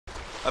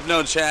I've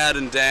known Chad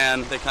and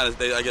Dan.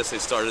 I guess they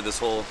started this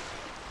whole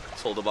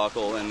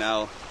debacle, and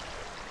now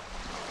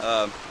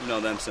we've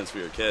known them since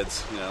we were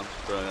kids.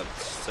 Growing up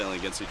sailing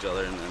against each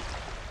other, and then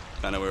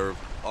kind of we were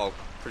all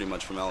pretty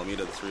much from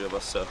Alameda, the three of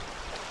us. So,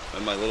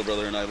 and my little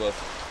brother and I both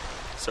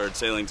started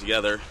sailing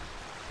together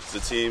as a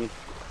team.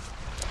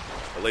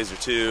 A Laser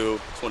 2,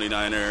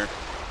 29er,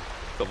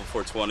 a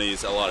couple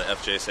 420s, a lot of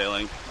FJ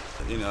sailing.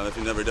 If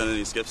you've never done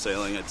any skiff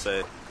sailing, I'd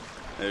say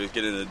maybe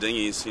get into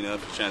dinghies. If you're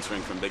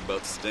transferring from big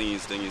boats to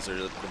dinghies are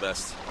the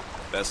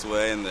best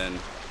way. And then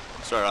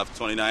start off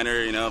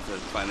 29er. If you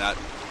find that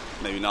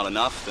maybe not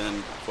enough,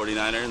 then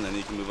 49er, and then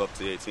you can move up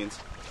to the 18s.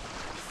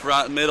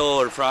 Front, middle,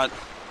 or front.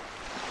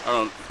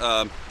 I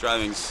don't.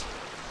 Driving's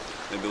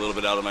maybe a little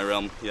bit out of my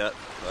realm yet,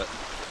 but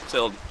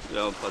sailed a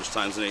bunch of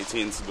times in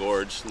 18s,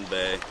 gorge, and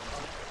bay.